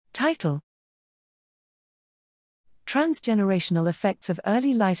Title: Transgenerational Effects of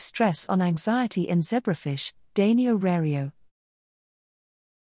Early Life Stress on Anxiety in Zebrafish, Danio rerio.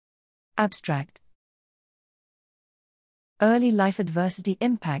 Abstract: Early life adversity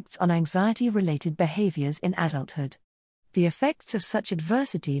impacts on anxiety-related behaviors in adulthood. The effects of such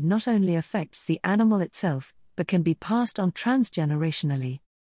adversity not only affects the animal itself, but can be passed on transgenerationally.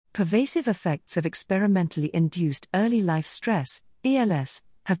 Pervasive effects of experimentally induced early life stress, ELS,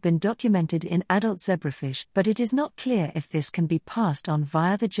 have been documented in adult zebrafish, but it is not clear if this can be passed on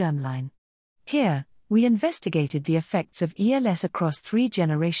via the germline. Here, we investigated the effects of ELS across 3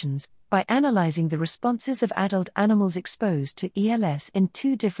 generations, by analyzing the responses of adult animals exposed to ELS in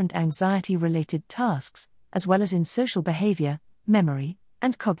 2 different anxiety-related tasks, as well as in social behavior, memory,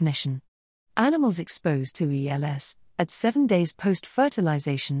 and cognition. Animals exposed to ELS, at 7 days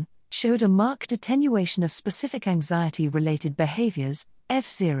post-fertilization, showed a marked attenuation of specific anxiety-related behaviors,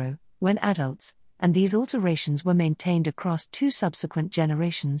 F0, when adults, and these alterations were maintained across 2 subsequent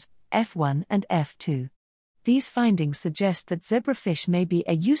generations, F1 and F2. These findings suggest that zebrafish may be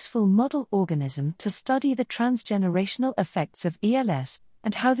a useful model organism to study the transgenerational effects of ELS,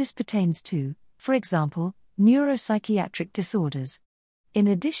 and how this pertains to, for example, neuropsychiatric disorders. In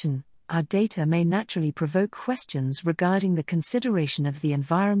addition, our data may naturally provoke questions regarding the consideration of the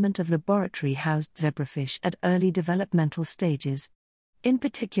environment of laboratory-housed zebrafish at early developmental stages. In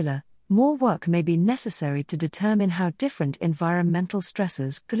particular, more work may be necessary to determine how different environmental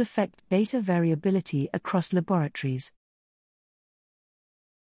stressors could affect beta variability across laboratories.